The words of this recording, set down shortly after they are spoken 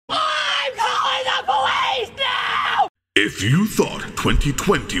If you thought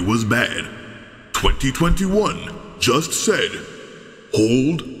 2020 was bad, 2021 just said,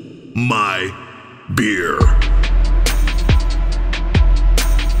 hold my beer.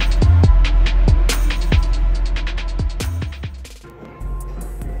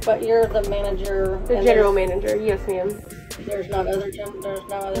 But you're the manager. The general manager, yes ma'am. There's no other.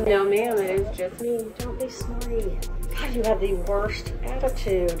 No ma'am, it is just me. Don't be smarty. God, you have the worst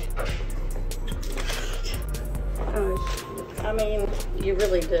attitude. I mean, you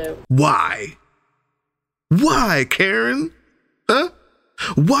really do. Why? Why, Karen? Huh?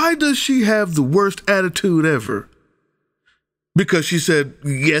 Why does she have the worst attitude ever? Because she said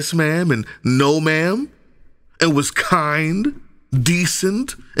yes, ma'am, and no, ma'am, and was kind,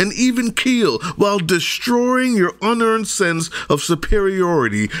 decent, and even keel while destroying your unearned sense of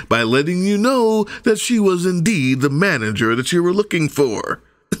superiority by letting you know that she was indeed the manager that you were looking for.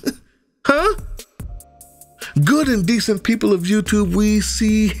 Huh? Good and decent people of YouTube, we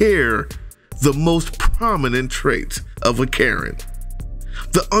see here the most prominent trait of a Karen.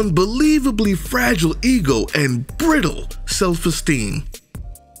 The unbelievably fragile ego and brittle self-esteem.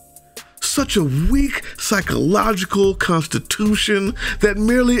 Such a weak psychological constitution that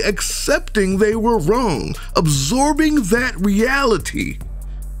merely accepting they were wrong, absorbing that reality,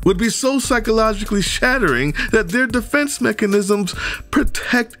 would be so psychologically shattering that their defense mechanisms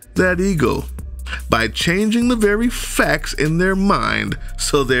protect that ego by changing the very facts in their mind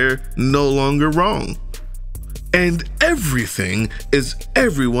so they're no longer wrong. And everything is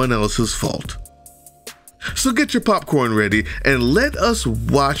everyone else's fault. So get your popcorn ready and let us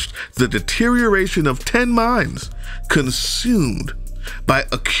watch the deterioration of 10 minds consumed by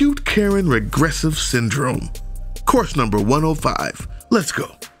acute Karen regressive syndrome. Course number 105. Let's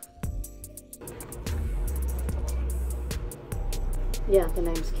go. Yeah, the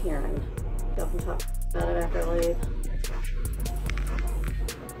name's Karen. Y'all can talk about it after I leave.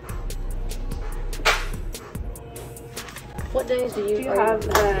 What days do you have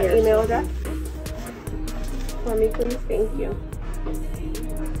an email address for me, please? Thank you.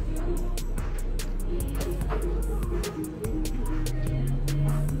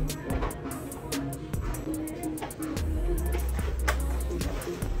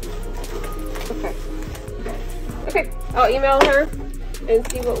 Okay, I'll email her and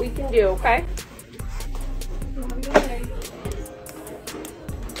see what we can do, okay?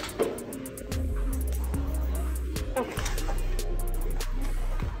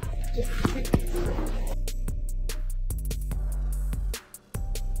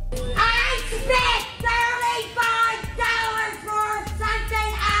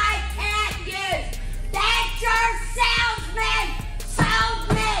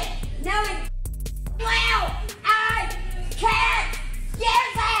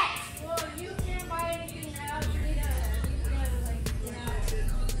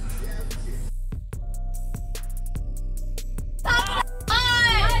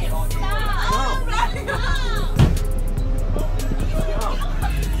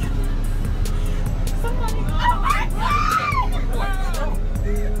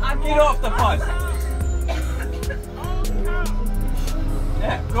 Get off the bus.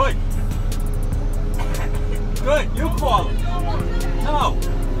 Yeah, good. Good, you call it. No.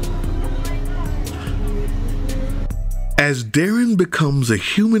 As Darren becomes a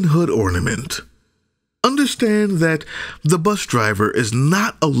humanhood ornament, understand that the bus driver is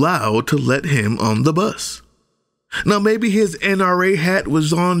not allowed to let him on the bus. Now, maybe his NRA hat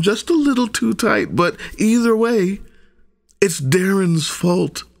was on just a little too tight, but either way, it's Darren's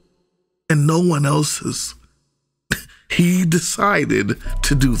fault and no one else's. He decided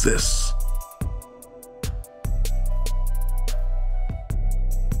to do this.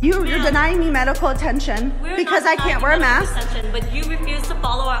 You're denying me medical attention because I can't wear a mask. But you refuse to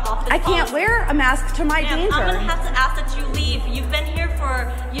follow our office I can't policy. wear a mask to my danger. I'm gonna have to ask that you leave. You've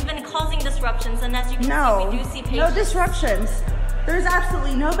been causing disruptions, and as you can see, we do see patients. No disruptions. There's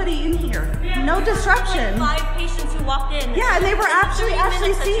absolutely nobody in here. No disruption. Like 5 patients who walked in. Yeah, and they were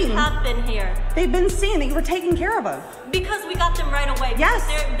actually seen. You have been here. They've been seen. They were taken care of. Because we got them right away. Yes,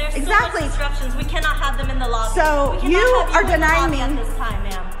 there's exactly. So much disruptions. We cannot have them in the lobby. So you are denying me at this time,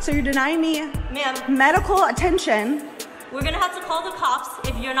 ma'am. So you're denying me, ma'am, medical attention. We're gonna have to call the cops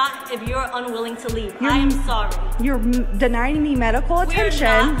if you're unwilling to leave. I am sorry. You're denying me medical attention.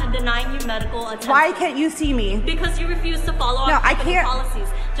 We're not denying you medical attention. Why can't you see me? Because you refuse to follow our company policies,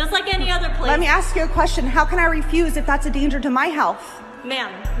 just like any other place. Let me ask you a question. How can I refuse if that's a danger to my health?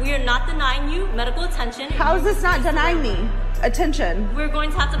 Ma'am, we are not denying you medical attention. How is this not denying me attention? We're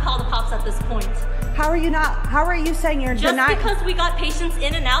going to have to call the cops at this point. How are you not? How are you saying you're denying? Just because we got patients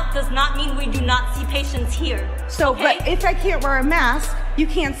in and out does not mean we do not see patients here. So, okay? but if I can't wear a mask, you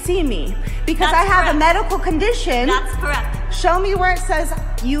can't see me because That's I have correct. a medical condition. That's correct. Show me where it says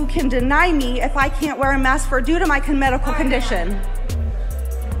you can deny me if I can't wear a mask due to my medical condition.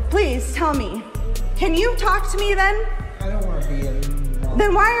 Please tell me. Can you talk to me then? I don't want to be in.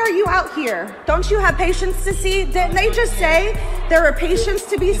 Then why are you out here? Don't you have patients to see? Didn't they just say there are patients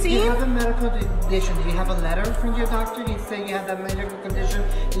to be seen? If you have a medical condition, do you have a letter from your doctor? Do you say you have that medical condition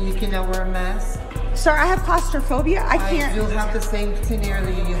and you cannot wear a mask? Sir, I have claustrophobia. I can't. I do have the same scenario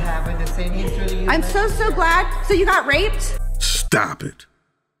that you have and the same history that you have. I'm so glad. So you got raped? Stop it.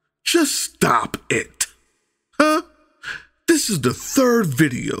 Just stop it. Huh? This is the third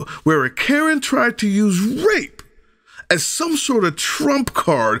video where a Karen tried to use rape as some sort of trump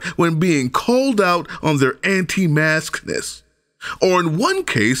card when being called out on their anti-maskness. Or in one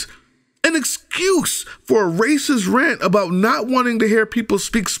case, an excuse for a racist rant about not wanting to hear people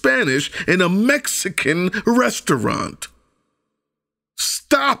speak Spanish in a Mexican restaurant.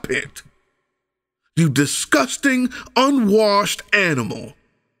 Stop it. You disgusting, unwashed animal.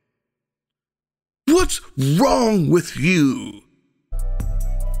 What's wrong with you?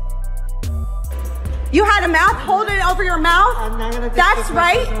 You had a mouth, hold it over your mouth. I'm not gonna That's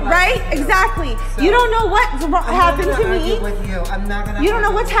right, right? Exactly. So, you don't know what happened to me. You don't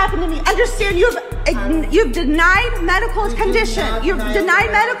know what's happened to me. Understand, you've denied medical condition. You've denied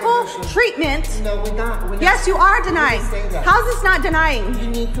medical treatment. No, we're not. Yes, you are denying. How's this not denying? You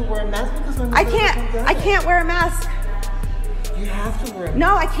need to wear a mask because when I can't wear a mask. You have to wear a mask.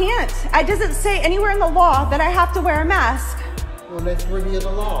 No, I can't. It doesn't say anywhere in the law that I have to wear a mask. Well, let's review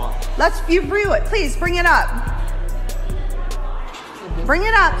the law. Let's review it. Please, bring it up. Bring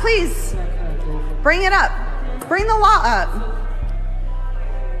it up, please. Bring it up. Bring the law up.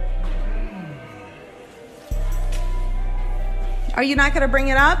 Are you not going to bring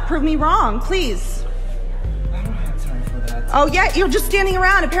it up? Prove me wrong, please. I don't have time for that. Oh, yeah, you're just standing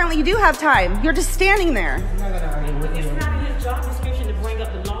around. Apparently you do have time. You're just standing there. I'm not going to argue with you. It's not in your job description to bring up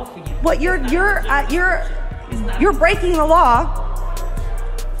the law for you. What you're breaking the law,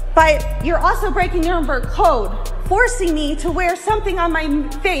 but you're also breaking Nuremberg Code, forcing me to wear something on my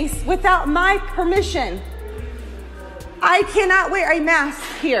face without my permission. I cannot wear a mask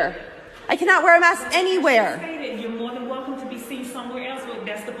here. I cannot wear a mask anywhere. You're more than welcome to be seen somewhere else, but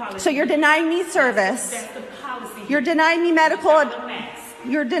that's the policy. So you're denying me service. That's the policy. You're denying me medical.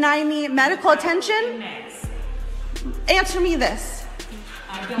 You're denying me medical attention. Answer me this.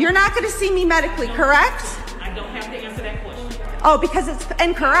 You're not going to see me medically, correct? I don't have to answer that question. Oh, because it's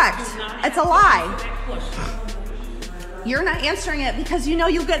incorrect. It's a lie. You're not answering it because you know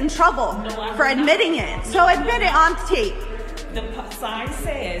you'll get in trouble for admitting it. So admit it on tape. The sign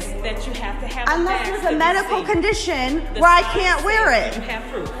says that you have to have unless there's a medical condition where I can't wear it. You have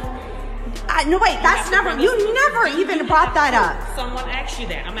proof. No, wait, that's never, you never even brought that up. Someone asked you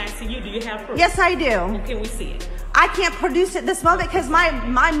that. I'm asking you, do you have proof? Yes, I do. Can we see it? I can't produce it this moment because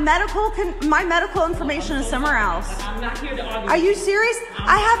my medical information is somewhere else. I'm not here to argue. Are you serious?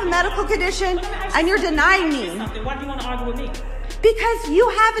 I have a medical condition and you're denying me. Why do you want to argue with me? Because you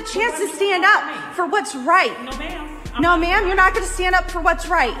have a chance to stand up for what's right. No, ma'am. No, ma'am, you're not going to stand up for what's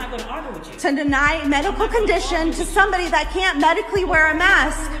right. I'm not going to argue with you. To deny medical condition to somebody that can't medically wear a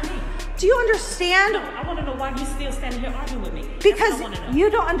mask. Do you understand? No, I want to know why you still standing here arguing with me. Because you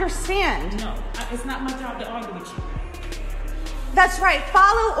don't understand. No, it's not my job to argue with you. That's right.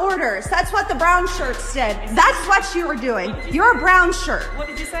 Follow orders. That's what the brown shirts did. That's what you were doing. You're a brown shirt. What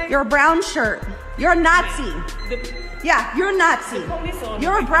did you say? You're a brown shirt. You're a Nazi. Yeah, you're a Nazi.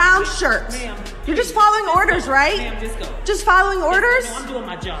 You're a brown shirt. You're just following orders, right? Ma'am, just go. Just following orders? No, I'm doing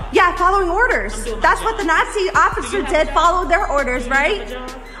my job. Yeah, following orders. That's what the Nazi officer did, followed their orders, right?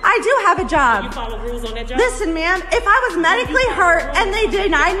 I do have a job. You follow rules on that job? Listen, ma'am, if I was medically hurt and they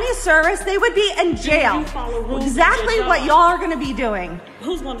denied me service, they would be in jail. Exactly what y'all are going to be doing.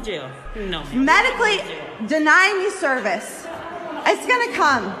 Who's going to jail? No. Medically deny me service. It's going to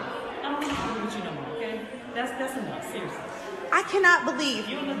come. I'm not arguing with you no more, okay? That's enough, seriously. I cannot believe.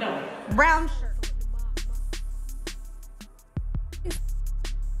 You don't know. Brown shirt.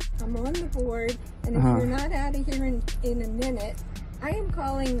 I'm on the board, and if you're not out of here in a minute, I am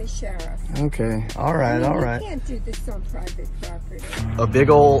calling the sheriff. Okay, all right. You can't do this on private property. A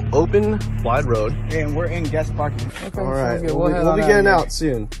big old open, wide road. And we're in guest parking. Okay, all right, we'll be getting out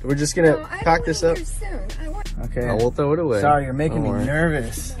soon. We're just gonna pack this up. Soon. Okay. I will throw it away. Sorry, you're making me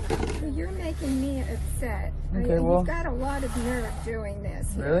nervous. You're making me upset. Okay, well. You've got a lot of nerve doing this.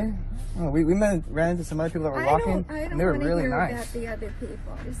 Really? Oh, we ran into some other people that were walking. And they were really nice. About the other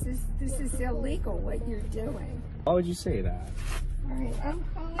people. This is illegal what you're doing. Why would you say that? All right, I'm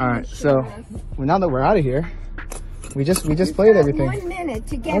calling All right, the so sheriff. well, now that we're out of here, we just played everything. 1 minute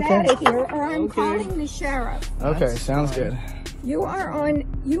to get out of here, or I'm calling the sheriff. Okay, sounds good. You are on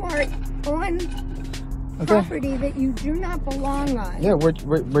property that you do not belong on. Yeah,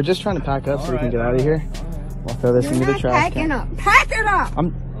 we're just trying to pack up so we can get out of here. We'll throw this into the trash can. You're not packing up. Pack it up.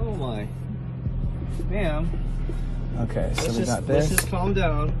 Oh my, ma'am. Okay, so we got this. Let's just calm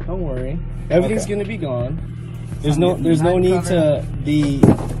down. Don't worry. Everything's gonna be gone. There's no need to be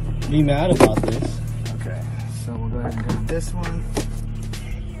mad about this. Okay, so we'll go ahead and grab this one.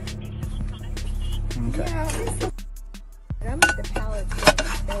 Okay. I'm at the Palace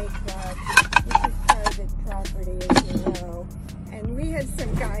Bay Club. This is private property, as you know. And we have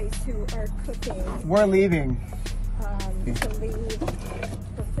some guys who are cooking. We're leaving. To leave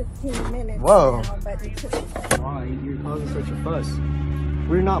for 15 minutes. Whoa. Now, but it took... Why? You're causing such a fuss.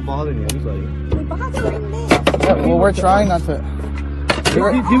 We're not bothering anybody. You're bothering me. Yeah, well, we're trying not to.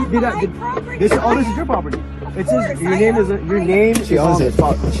 This is your property. It says your name is your name. She owns it.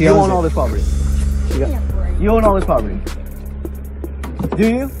 She owns all this property. You own all this property. Do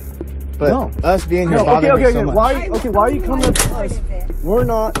you? But no. Us being here bothering me so much. Why are you coming up to us? We're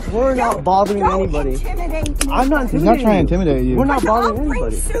not bothering anybody. I'm not intimidating you. He's not trying to intimidate you. We're not bothering anybody. I'll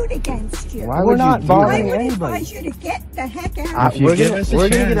bring suit against you. Why would you not bothering anybody? I would advise you to get the heck out of here. We're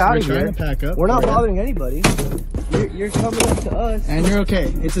gonna get out of here. We're not bothering anybody. You're coming up to us. And you're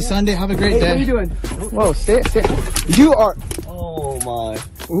okay. It's a Sunday. Have a great day. What are you doing? Whoa, stay. You are. Oh my.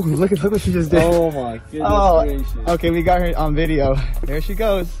 Ooh, look what she just did. Oh my goodness gracious. Okay, we got her on video. There she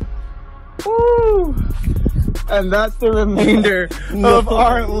goes. Woo! And that's the remainder of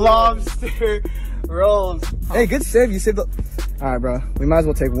our lobster rolls. Hey, good save. You saved the... All right, bro. We might as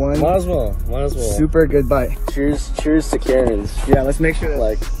well take one. Might as well. Super good bite. Cheers to Karen's. Yeah, let's make sure that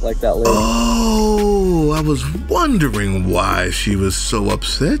like that lady. Oh, I was wondering why she was so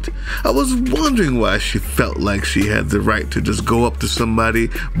upset. I was wondering why she felt like she had the right to just go up to somebody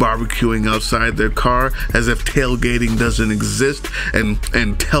barbecuing outside their car as if tailgating doesn't exist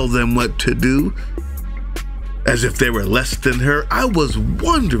and tell them what to do. As if they were less than her. I was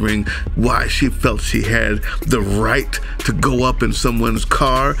wondering why she felt she had the right to go up in someone's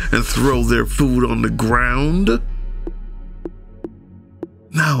car and throw their food on the ground.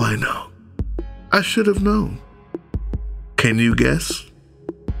 Now I know. I should have known. Can you guess?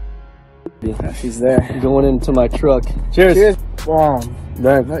 Yeah, she's there. Going into my truck. Cheers. Cheers. Wow,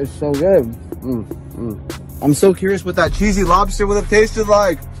 that is so good. I'm so curious what that cheesy lobster would have tasted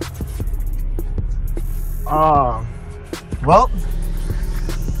like. Well,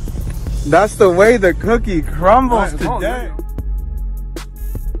 that's the way the cookie crumbles today. I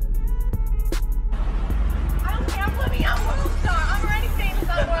don't care. Put me on World Star. I'm already famous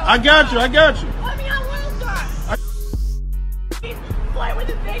on World Star. I got you. Put me on World Star. Boy with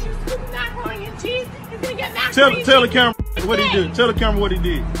his face, you're scooping macaroni and cheese. He's gonna get macaroni. Tell the camera what he did. Tell the camera what he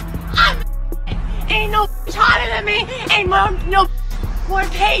did. Ain't no hotter than me. Ain't no more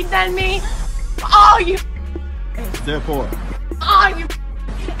paid than me. All you. Therefore. Oh, you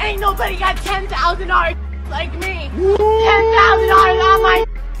ain't nobody got $10,000 like me. $10,000 on my.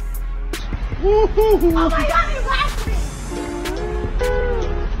 Oh my God, you laughed me.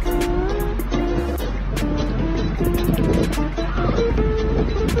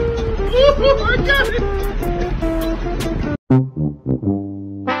 I got it.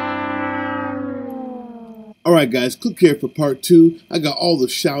 Alright guys, click here for part 2. I got all the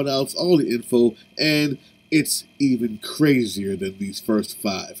shout outs, all the info, and it's even crazier than these first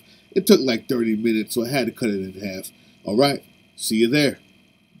 5. It took like 30 minutes, so I had to cut it in half. Alright, see you there.